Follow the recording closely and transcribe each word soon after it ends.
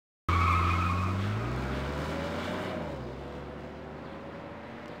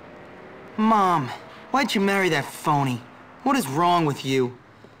Mom, why'd you marry that phony? What is wrong with you?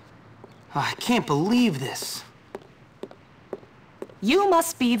 I can't believe this. You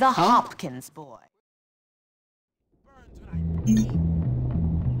must be the Hopkins boy.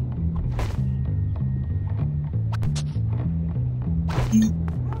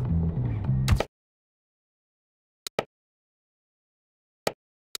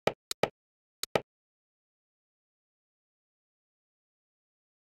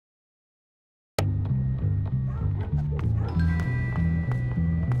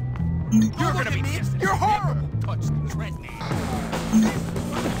 You're gonna be missed. You're horrible. Touch the trend.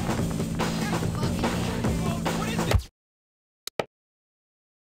 What is this?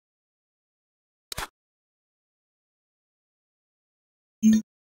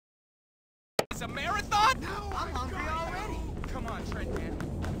 It's a marathon? No, I'm hungry already. Come on, Trent, man.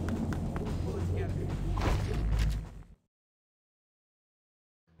 Pull it together.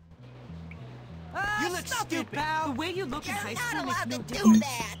 You look stupid, pal. The way you look in high school makes no difference. Do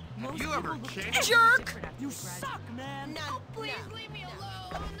that. Have you ever changed? Jerk! You suck, man. No, please leave me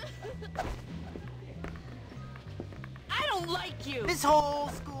alone. I don't like you. This whole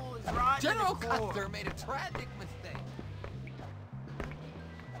school is rotten. General Custer made a tragic mistake.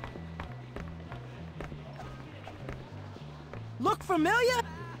 Look familiar?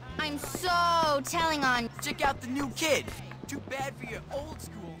 I'm so telling on. Check out the new kid. Too bad for your old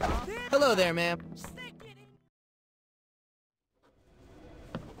school, huh? Hello there, ma'am.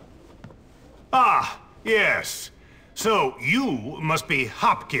 Ah, yes. So, you must be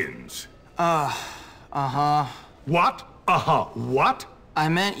Hopkins. Uh-huh. What? Uh-huh. What? I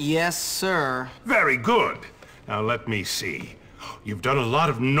meant yes, sir. Very good. Now, let me see. You've done a lot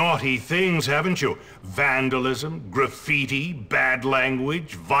of naughty things, haven't you? Vandalism, graffiti, bad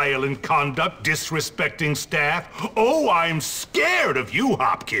language, violent conduct, disrespecting staff. Oh, I'm scared of you,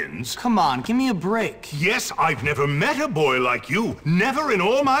 Hopkins. Come on, give me a break. Yes, I've never met a boy like you. Never in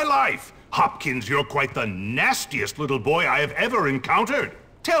all my life. Hopkins, you're quite the nastiest little boy I have ever encountered.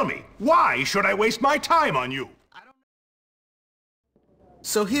 Tell me, why should I waste my time on you?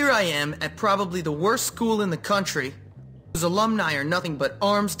 So here I am at probably the worst school in the country, whose alumni are nothing but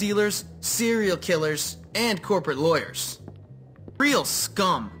arms dealers, serial killers, and corporate lawyers. Real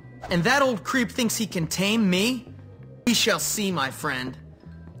scum. And that old creep thinks he can tame me? We shall see, my friend.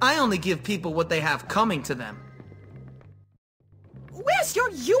 I only give people what they have coming to them. Where's your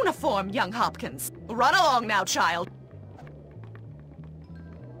uniform, young Hopkins? Run along now, child.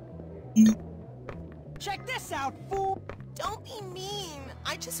 Check this out, fool. Don't be mean.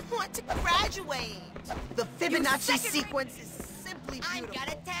 I just want to graduate. The Fibonacci sequence is simply beautiful. I'm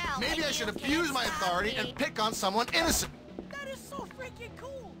gonna tell. Maybe I should abuse my authority and pick on someone innocent. That is so freaking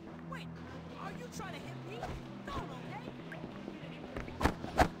cool. Wait, are you trying to hit me? Don't, okay?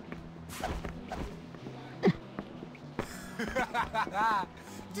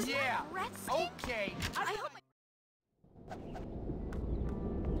 Yeah. Okay. I hope.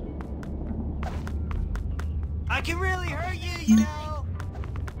 I can really hurt you, you know.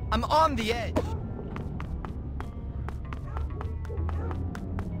 I'm on the edge.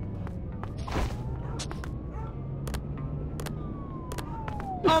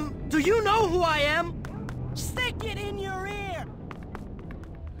 Do you know who I am? Stick it in your ear!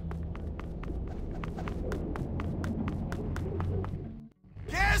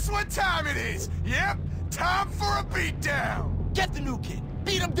 Guess what time it is? Yep, time for a beatdown. Get the new kid.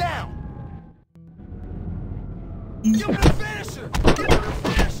 Beat him down. Give me the finisher. Give me the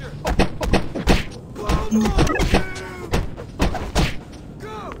finisher. Come on, dude.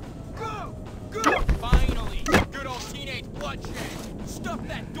 Go, go, go. Finally, good old teenage bloodshed. Stuff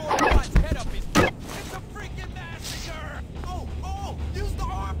that dorkwat's head up his. It's a freaking massacre. Oh, oh, use the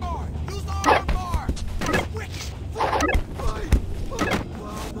arm bar. Use the arm bar. Wicked. Fight.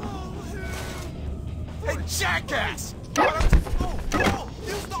 Hey, jackass. Oh, oh,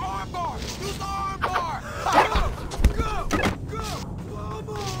 use the arm bar. Use the arm bar. Go, go,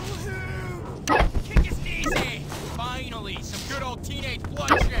 go. Kick his knees in. Finally, some good old teenage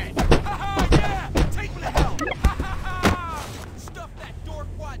bloodshed. Ha ha, yeah. Take me to hell. Ha ha ha. Stuff that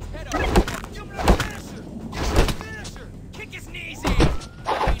dorkwat's head up. Give me the finisher. Give me the finisher. Kick his knees in.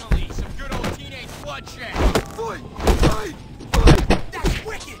 Finally, some good old teenage bloodshed. Fight, fight, fight. That's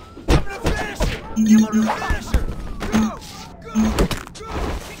wicked. Give me the finisher. Give me the finisher. Go, go, go.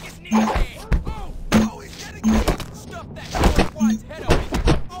 Kick his knees in. Oh, he's getting me. Stuff that dorkwat's head up.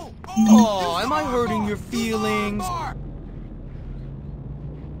 Oh, Oh, am I hurting your feelings?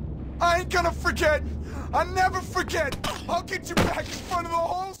 I ain't gonna forget. I'll never forget. I'll get you back in front of the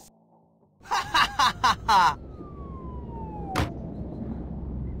whole.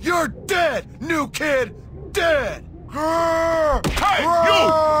 You're dead, new kid! Dead! Hey, you!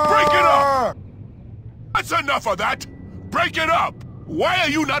 Break it up! That's enough of that! Break it up! Why are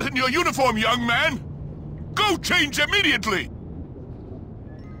you not in your uniform, young man? Go change immediately!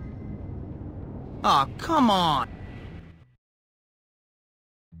 Aw, come on.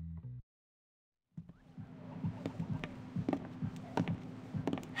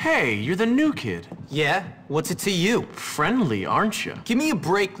 Hey, you're the new kid. Yeah? What's it to you? Friendly, aren't you? Give me a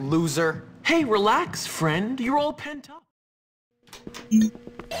break, loser. Hey, relax, friend. You're all pent up.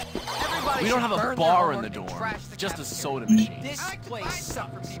 Everybody We don't should have a burn bar their in the homework and dorm, trash the just a cafeteria. soda machine. This place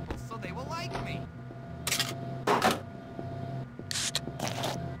suffers people, so they will like me.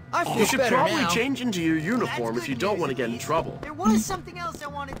 I feel You should better probably now. change into your uniform if you don't want to get in trouble. There was something else I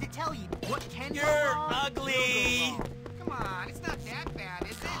wanted to tell you. What can You're ugly. Come on, it's not that bad,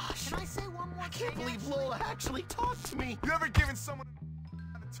 is it? Can I say one more I can't believe Lola actually talked to me. You ever given someone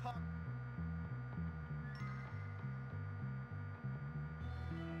a talk?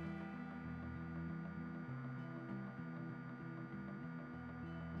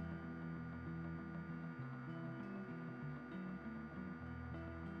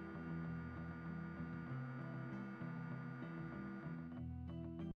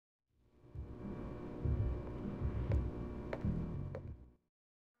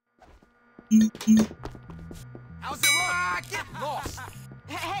 How's it look? Get lost.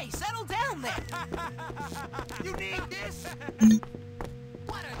 Hey, settle down there. You need this?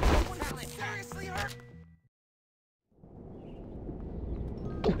 What a seriously hurt?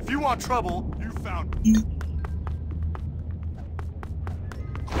 If you want trouble, you found me.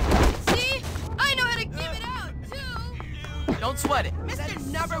 See? I know how to give it out, too! Don't sweat it. Mr.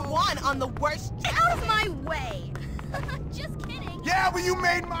 #1 on the worst... Get out of my way! Just kidding. Yeah, but you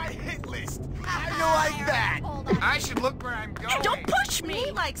made my hit list. I know like that. Hold on. I should look where I'm going. Don't push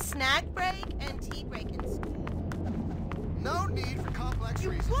me! Like snack break and tea break in school. No need for complex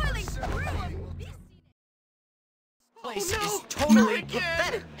reasons. Boiling through him! Place no. is totally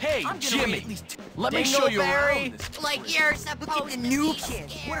Pathetic. Hey, I'm gonna Jimmy, at least let me show you Dingleberry. around this. Like you're supposed the to new be kid.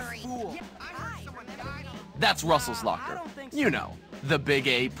 scary. Fool. I heard someone died on... That's Russell's locker. You know, the big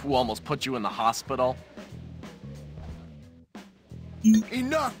ape who almost put you in the hospital.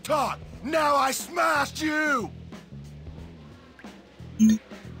 Enough talk! Now I smashed you!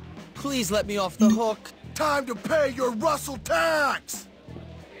 Please let me off the hook. Time to pay your Russell tax!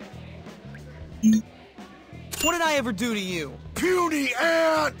 What did I ever do to you? Puny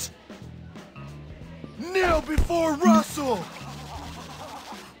ant! Kneel before Russell!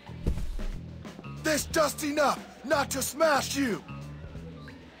 This just enough not to smash you!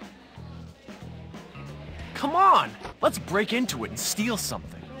 Come on, let's break into it and steal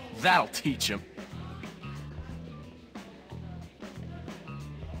something. That'll teach him.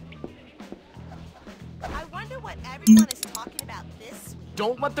 I wonder what everyone is talking about this week.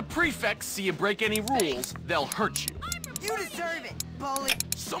 Don't let the prefects see you break any rules. They'll hurt you. You deserve it, bully.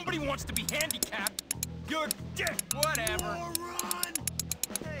 Somebody wants to be handicapped. You're dead. Whatever. Run!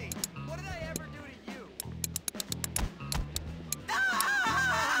 Hey, what did I ever do to you?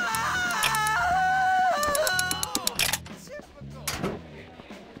 Typical.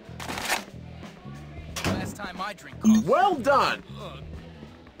 Last time I drink coffee. Well done!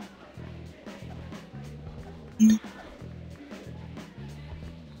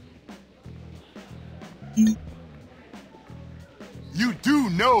 You do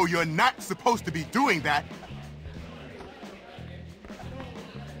know you're not supposed to be doing that.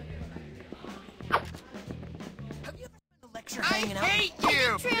 Have you ever spent a lecture I hanging out? hate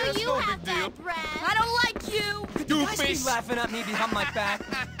you! True, you have that, Brad. I don't like you. You guys be laughing at me behind my back.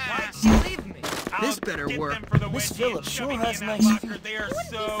 Why'd she leave me? This better work. Miss Phillips sure has nice feet. They are It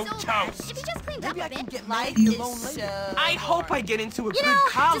wouldn't be so bad if he just cleaned Maybe I up a can bit. get Life Maggie is alone later. so... I hope I get into a You good know,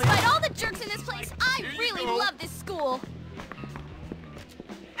 college. despite all the jerks in this place, I Here you really go. love this school.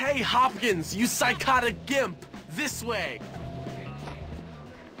 Hey, Hopkins, you psychotic gimp! This way!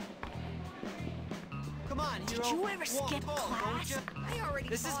 Come on, Did hero. you ever Walk skip tall, class? don't ya? I already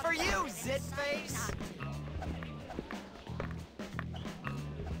This is thought for about you, this. zit face.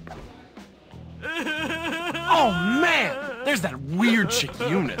 Oh man! There's that weird chick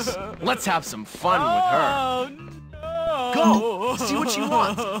Eunice. Let's have some fun with her. Go! See what she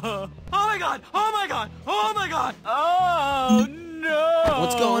wants. Oh my god! Oh my god! Oh my god! Oh no!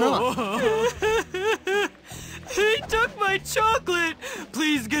 What's going on? He took my chocolate!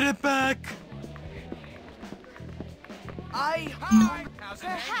 Please get it back!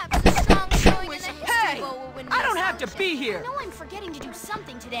 Perhaps a strong going in the history Hey! bowl will win me I a don't have to scholarship. be here. I know I'm forgetting to do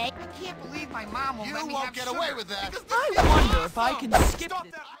something today. I can't believe my mom won't let me won't have get sugar. away with that. Because I this is wonder if I can awesome. skip Stop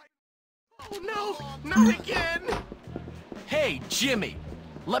this. that. Oh no, not again! Hey, Jimmy,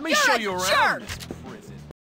 let me show you around. Jerk!